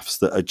and graphs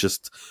that are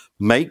just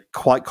make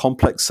quite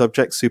complex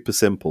subjects super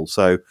simple.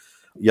 So,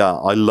 yeah,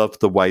 I love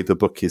the way the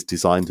book is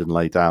designed and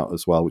laid out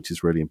as well, which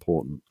is really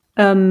important.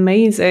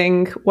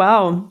 Amazing.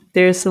 Wow.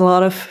 There's a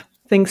lot of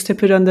things to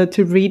put on the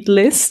to-read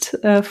list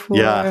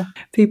for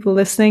people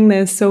listening.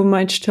 There's so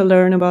much to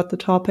learn about the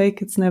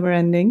topic. It's never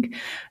ending.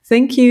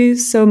 Thank you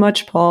so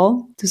much,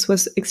 Paul. This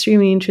was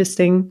extremely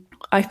interesting.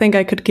 I think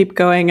I could keep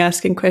going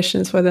asking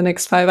questions for the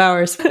next 5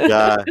 hours.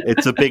 Yeah,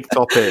 it's a big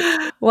topic.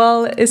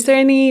 Well, is there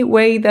any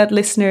way that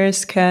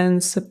listeners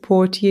can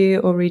support you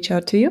or reach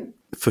out to you?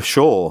 For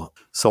sure.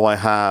 So I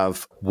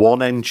have one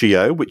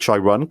NGO, which I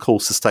run,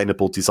 called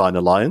Sustainable Design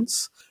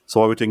Alliance.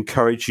 So I would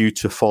encourage you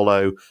to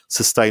follow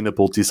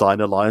Sustainable Design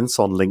Alliance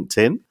on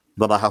LinkedIn.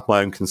 Then I have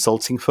my own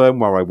consulting firm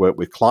where I work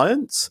with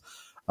clients,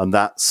 and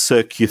that's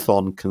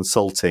Circuthon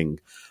Consulting,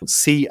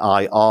 CIRCUTHON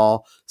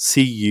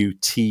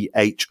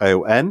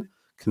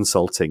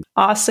Consulting.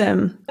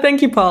 Awesome.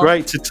 Thank you, Paul.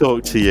 Great to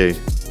talk to you.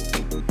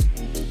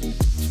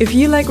 If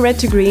you like Red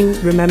to Green,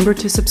 remember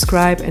to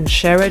subscribe and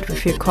share it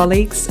with your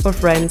colleagues or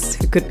friends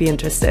who could be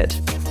interested.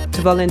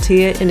 To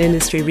volunteer in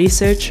industry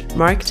research,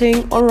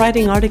 marketing, or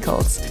writing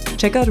articles,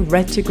 check out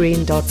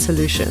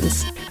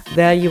redtogreen.solutions.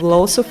 There you will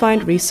also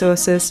find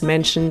resources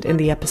mentioned in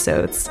the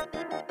episodes.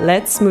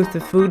 Let's move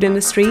the food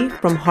industry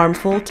from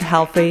harmful to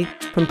healthy,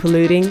 from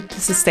polluting to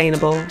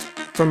sustainable.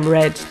 from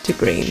red to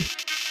green.